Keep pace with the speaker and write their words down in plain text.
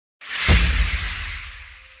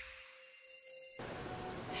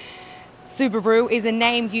Subaru is a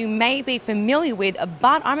name you may be familiar with,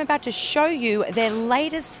 but I'm about to show you their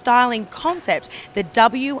latest styling concept, the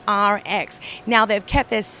WRX. Now, they've kept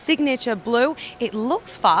their signature blue. It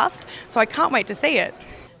looks fast, so I can't wait to see it.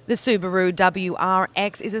 The Subaru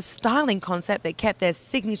WRX is a styling concept that kept their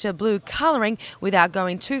signature blue colouring without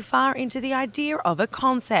going too far into the idea of a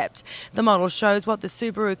concept. The model shows what the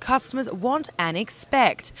Subaru customers want and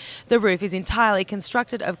expect. The roof is entirely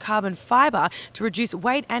constructed of carbon fibre to reduce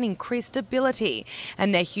weight and increase stability.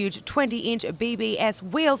 And their huge 20-inch BBS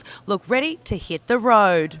wheels look ready to hit the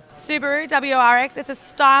road. Subaru WRX, it's a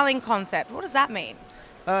styling concept. What does that mean?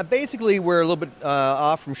 Basically, we're a little bit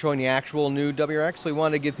off from showing the actual new WRX, so we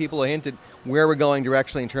wanted to give people a hint at where we're going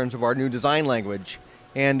directionally in terms of our new design language.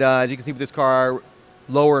 And as you can see with this car,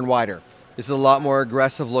 lower and wider. This is a lot more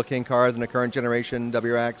aggressive looking car than the current generation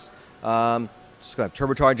WRX. It's got a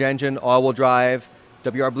turbocharged engine, all-wheel drive,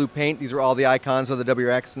 WR blue paint. These are all the icons of the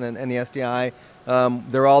WRX and the STI.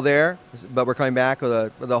 They're all there, but we're coming back with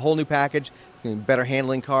a whole new package. Better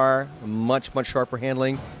handling car, much sharper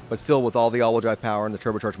handling, but still with all the all-wheel drive power and the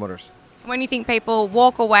turbocharged motors. When you think people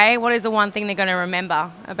walk away, what is the one thing they're going to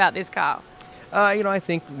remember about this car? I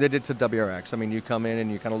think that it's a WRX. I mean, you come in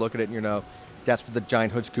and you kind of look at it and that's what the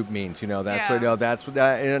giant hood scoop means. That's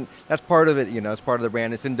part of it. It's part of the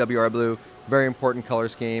brand. It's in WR blue, very important color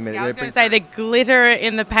scheme. I was going to say the glitter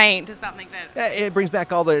in the paint is something that it brings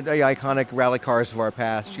back all the iconic rally cars of our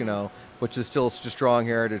past. Which is still such a strong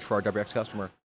heritage for our WRX customer.